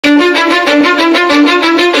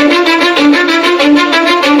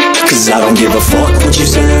don't give a fuck what you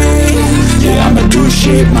say. Yeah, I'ma do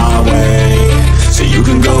shit my way. So you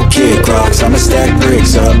can go kick rocks, I'ma stack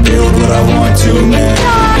bricks up, build what I want to make.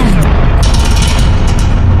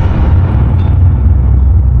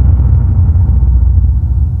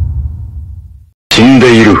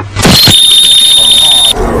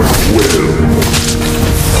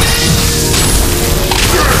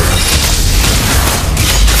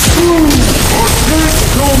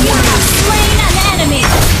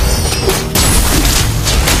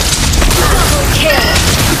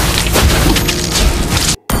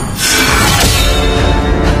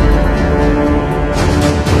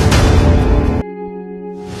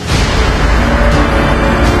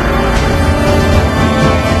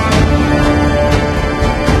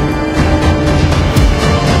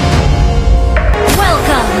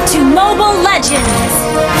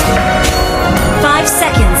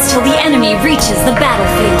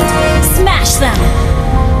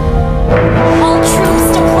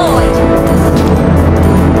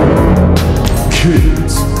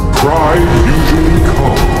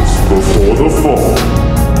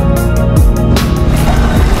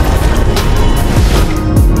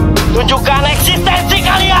 Tunjukkan eksistensi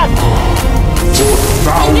kalian!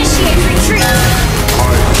 Initiate retreat! I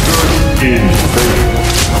search in vain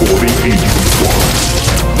for the ancient ones.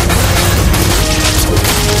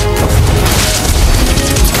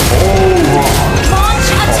 All rise! Launch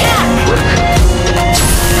attack!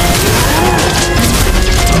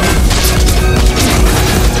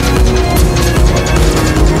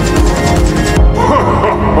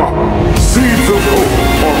 Seeds of hope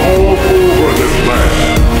are all over this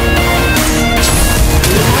land.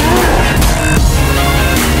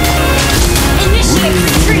 Initiate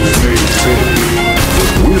retreat! But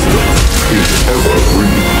wisdom is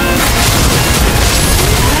evergreen.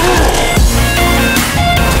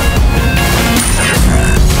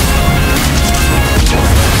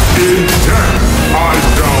 In death I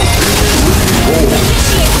shall be reborn.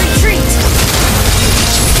 Initiate retreat!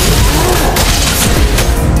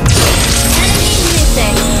 Enemy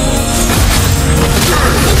missing!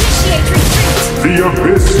 Initiate retreat! The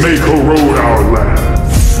abyss may corrode our land,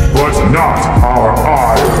 but not our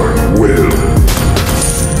iron will.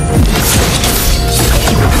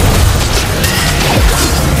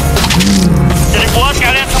 Jadi buat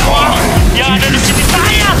kalian semua yang ada di sini,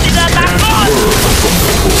 saya tidak takut!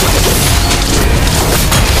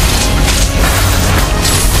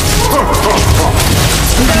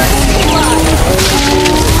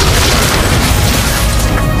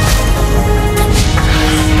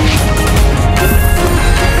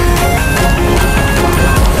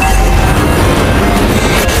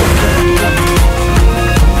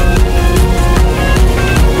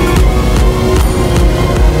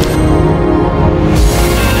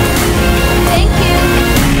 Thank you!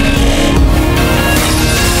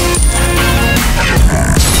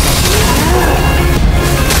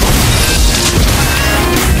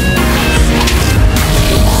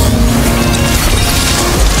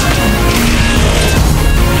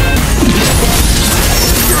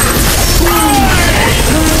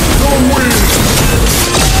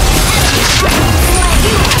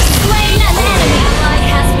 Slain an enemy! Ally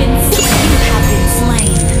has been slain. You have been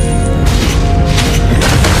slain.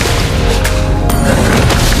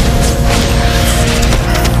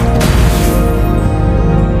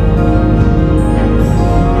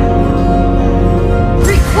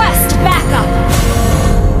 Request backup!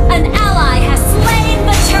 An ally has slain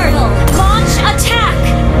the turtle! Launch attack!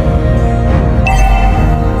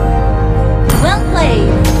 Well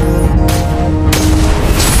played!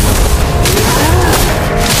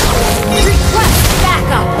 Request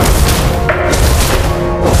backup!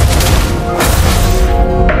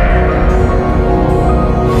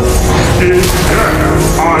 In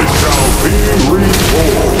death I shall be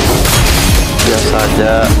reborn. Biasa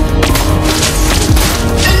aja.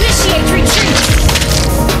 Initiate retreat!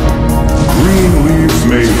 Green leaves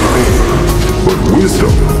may fade, but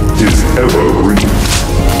wisdom is evergreen.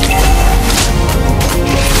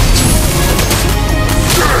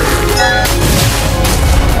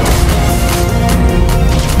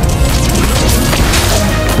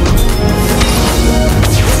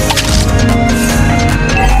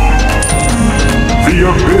 The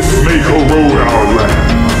abyss may corrode our land,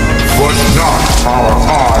 but not our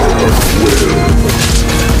iron will.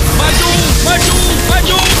 Maju! Maju!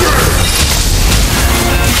 Maju!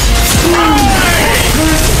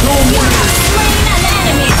 You have slain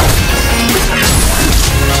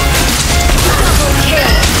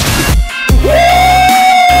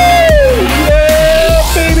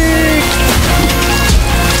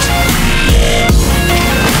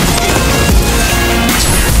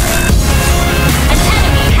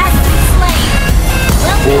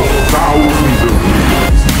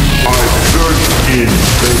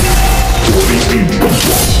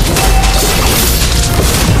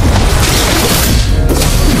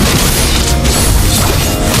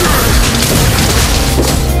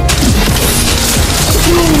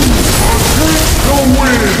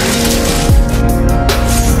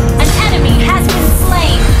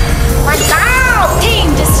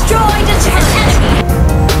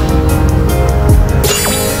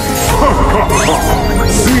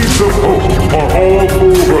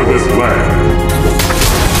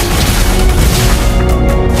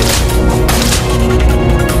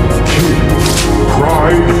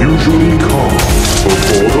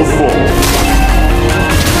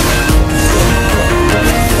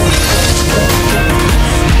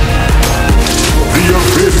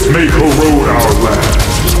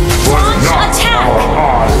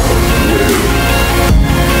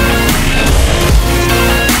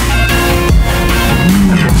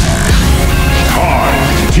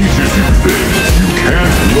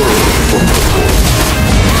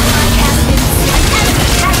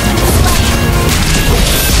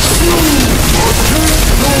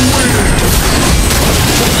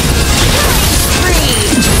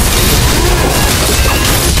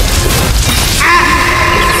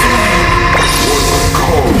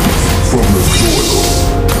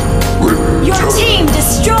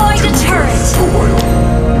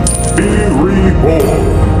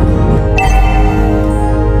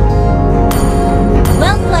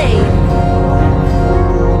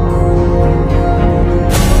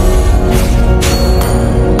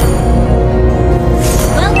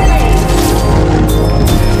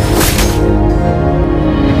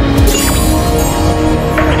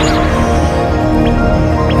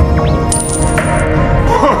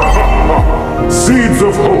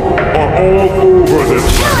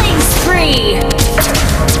spree!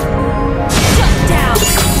 Shut down!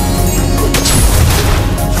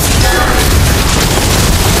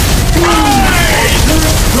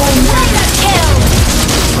 Mega kill!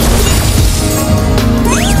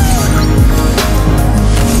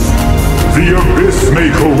 The abyss may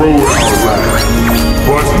corrode our land,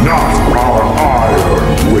 but not our iron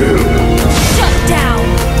will. Shut down!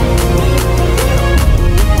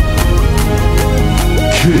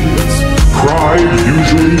 Kids, pride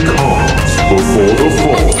usually comes before the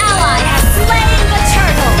fall. Ally has slain the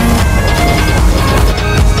turtle!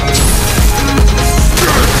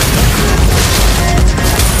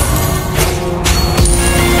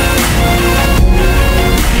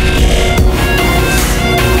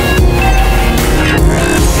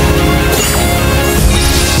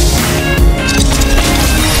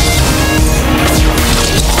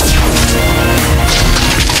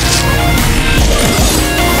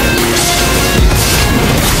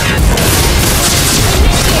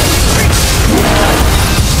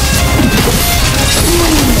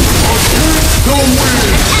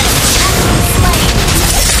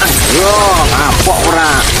 Apa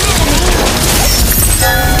ora?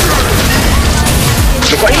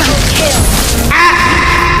 Kok ini?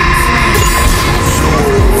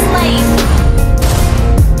 Slain!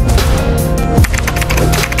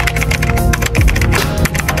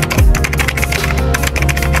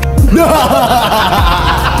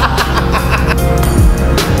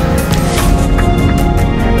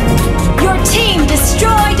 Your team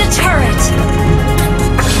destroyed a turret!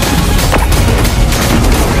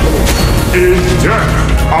 In death,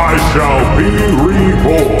 I shall be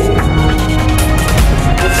reborn.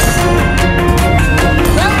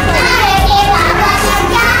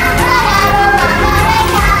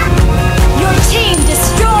 Your team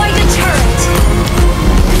destroyed a turret!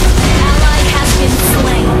 Ally has been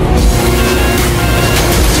slain!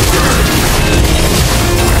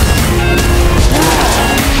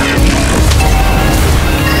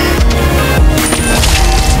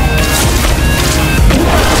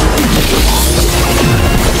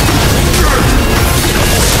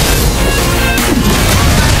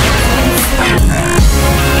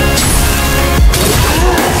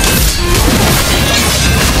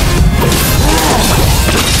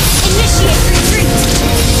 Initiate retreat!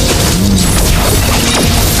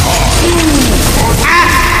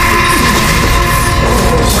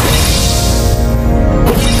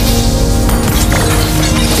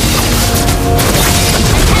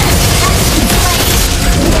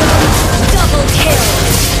 Double kill!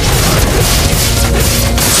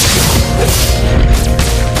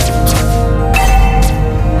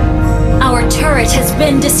 Our turret has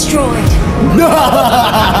been destroyed.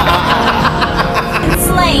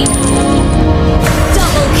 Slain.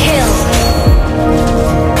 Double kill.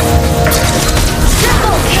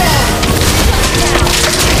 Triple kill.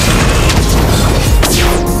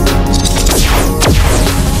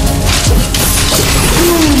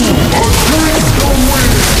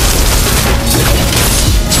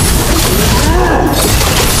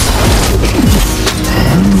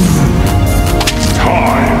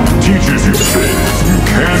 Time teaches you things you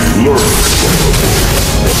can't learn.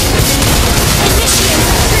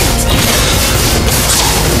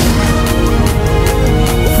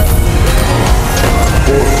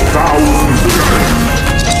 For thousands of years.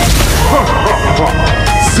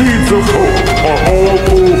 Seeds of hope are all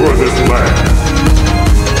over this land.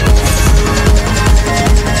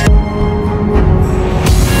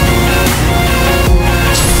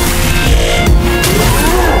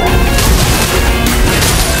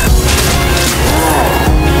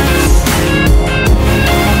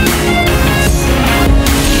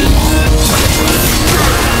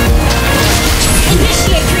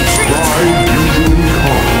 Initiate retreat. Pride usually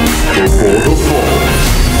comes before the fall.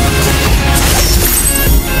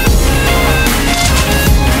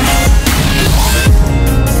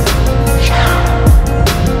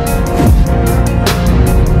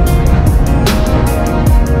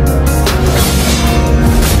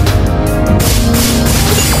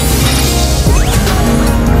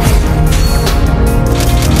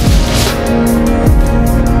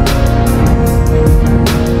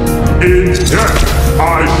 In death,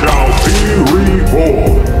 I shall be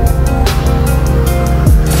reborn.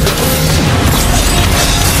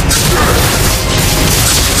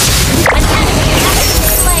 An enemy has been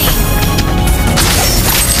slain.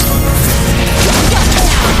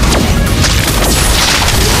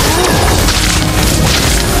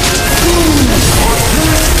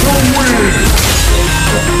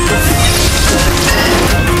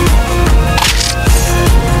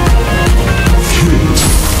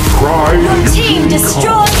 Pride Your team usually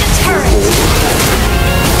destroyed comes the turret.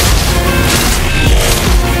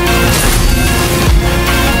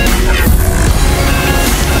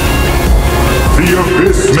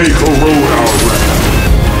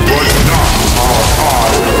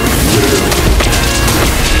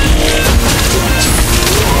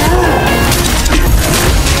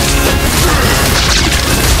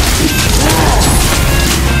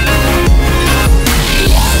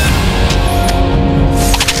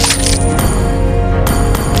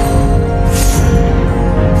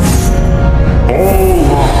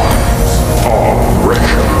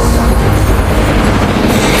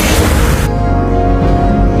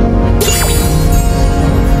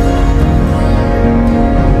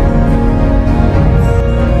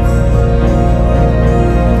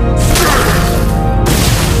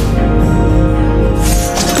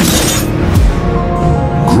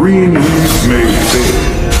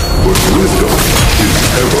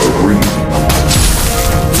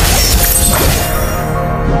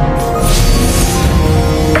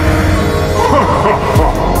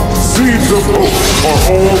 are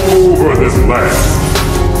all over this land.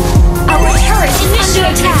 Our turret is under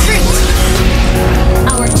attack.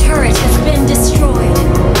 Our turret has been destroyed.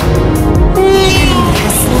 An enemy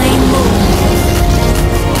has slain Lord.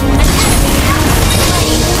 An enemy has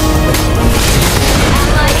slain.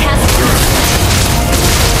 Ally has died.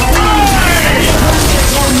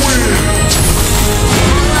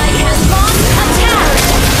 Ally has launched attack.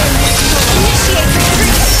 Initiate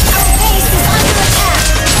retreat. Our base is under attack.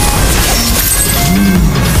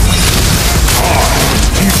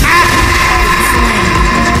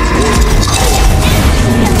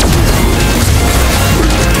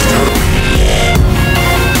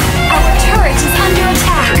 Our turret is under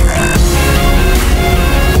attack.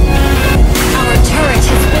 Our turret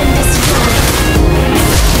has been destroyed.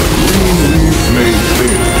 Green leaves may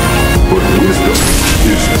thin, but wisdom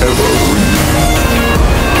is ever green.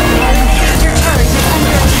 Your turret is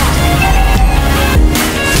under attack.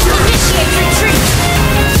 Initiate retreat.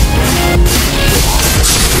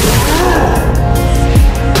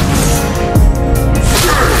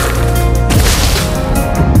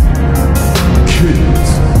 Kids,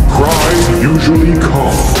 pride usually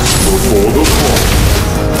comes before the fall.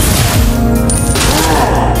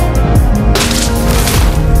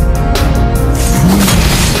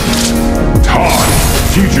 Time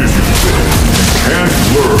teaches you things you can't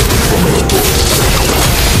learn from a book.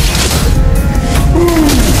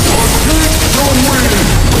 Against the wind!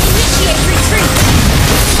 Initiate retreat.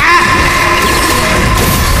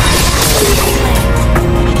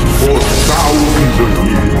 For thousands of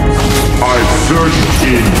years, I've searched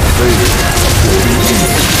in vain for the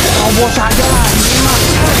ancient.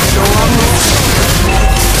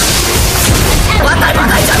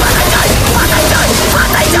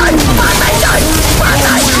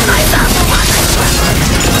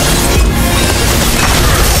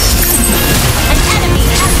 An enemy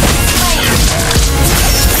has been slain.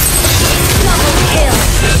 Double kill.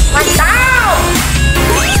 Attack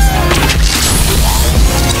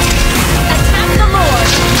the Lord.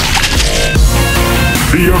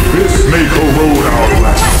 The abyss may corrode our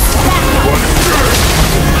land, but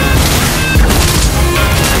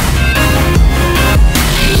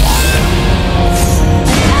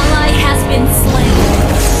An ally has been slain.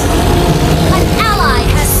 An ally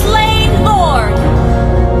has slain Lord.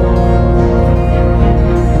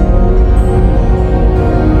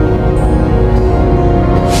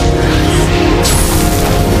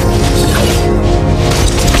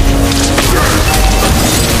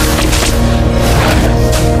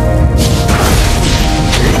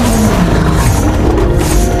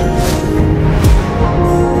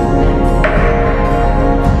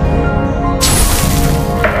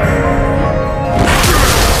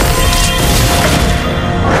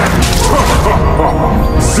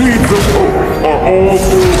 seeds of hope are all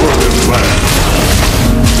over this land.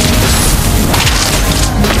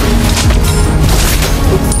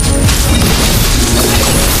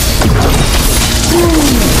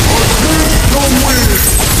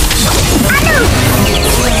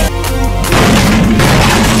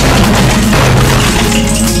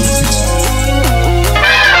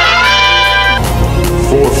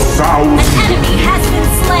 For thousands, An enemy has been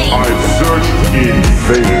slain. I've searched in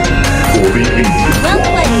vain for the ancient. Well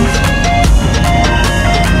played.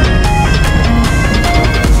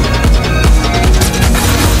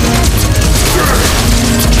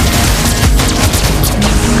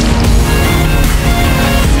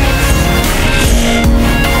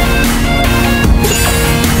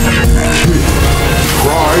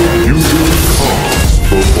 Pride usually comes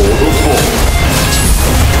before the fall.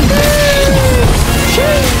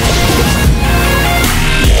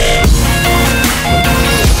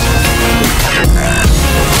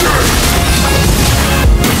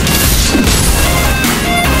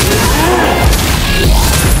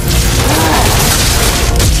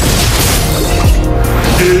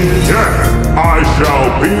 In death, I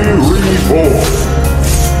shall be reborn.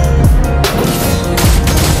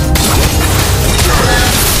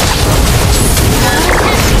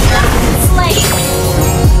 Slain.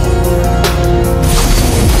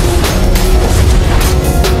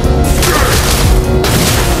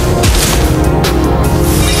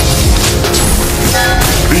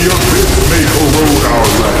 The abyss may corrode our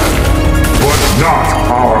land, but not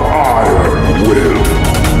our iron will.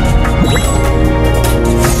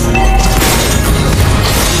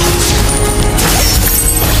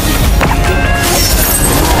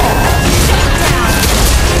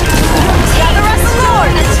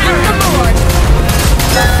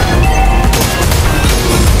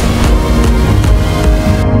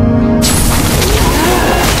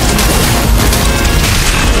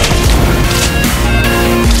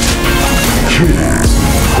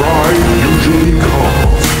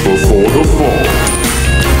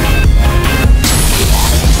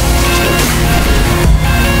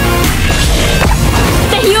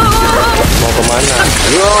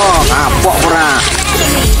 Yo, ngapok ora.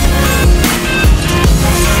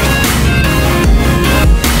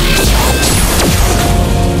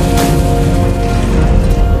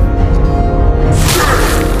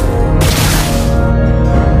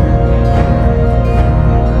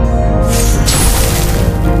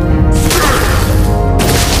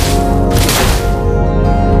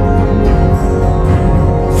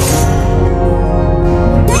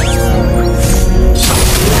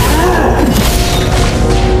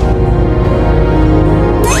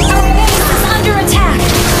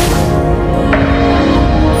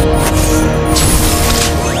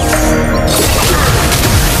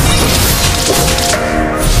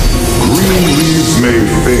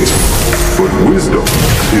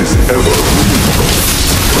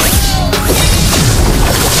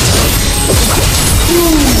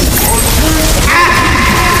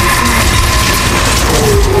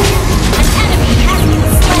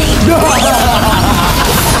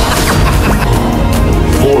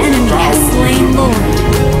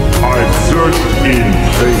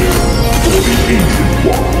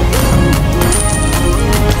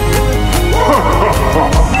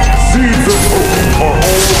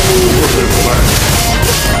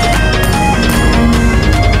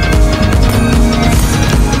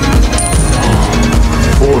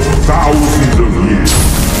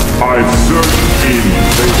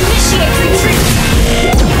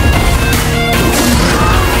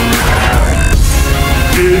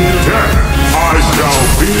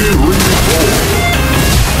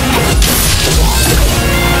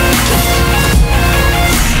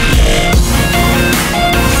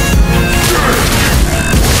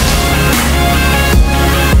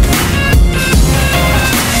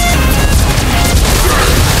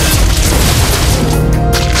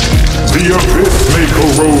 The abyss may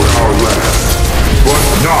corrode our land, but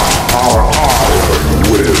not our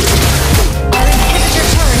iron will. Our inhibitor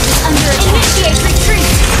turret is under attack. Initiate retreat.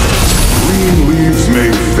 Green leaves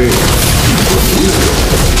may fail, but wisdom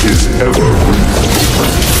is ever green.